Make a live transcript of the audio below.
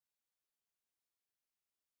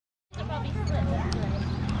You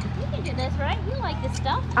can do this, right? You like this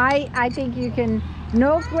stuff. I think you can.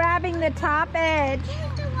 No grabbing the top edge.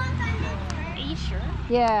 Are you sure?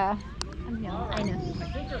 Yeah. I know. I know. I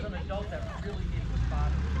think there's an adult that really needs a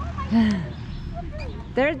spotter.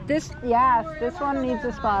 This one needs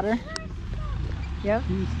a spotter. Yep.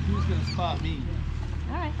 Who's gonna spot me?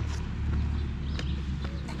 All right.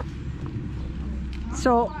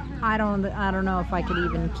 So I don't know if I could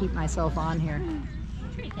even keep myself on here.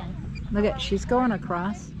 Sure you can. Look at, she's going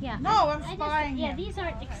across. Yeah. No, I'm spying. Yeah, these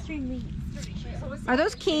aren't extremely. Are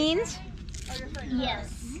those Keens?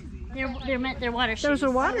 Yes. They're water shoes. Those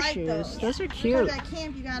are water I like shoes. those. Those are cute. Because at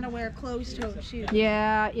camp you gotta wear closed-toed shoes.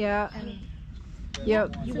 Yeah, yeah. And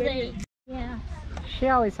Yep. So they, yeah. She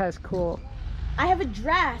always has cool. I have a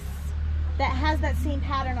dress that has that same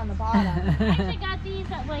pattern on the bottom. I actually got these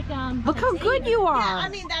at like Look how good you are. Yeah, I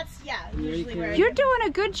mean that's usually where You're doing a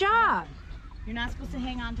good job. you're not supposed to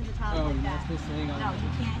hang on to the top like you're that. not supposed to hang on. No, you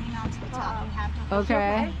can't hang on to the top. You have to.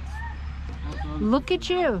 Okay. Look at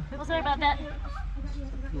you. Well, sorry about that.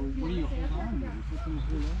 So what do you hold on to? What's gonna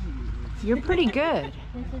hold on to? You're pretty good.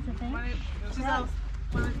 This is a thing. Giselle,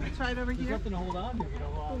 wanna try it over There's here? nothing to hold on to.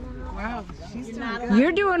 Wow, she's doing good.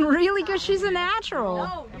 You're doing really good. She's a natural.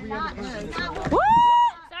 No, you're not. She's not. Woo!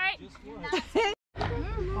 Sorry.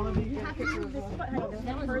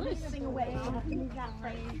 That was loose.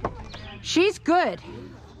 She's good.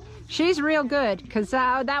 She's real good because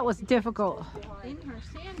that was difficult.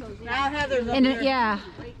 Now Heather's up And there. yeah.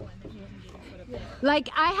 Like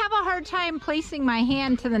I have a hard time placing my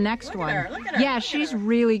hand to the next one. Look at her. Yeah, she's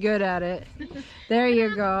really good at it. There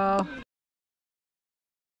you go.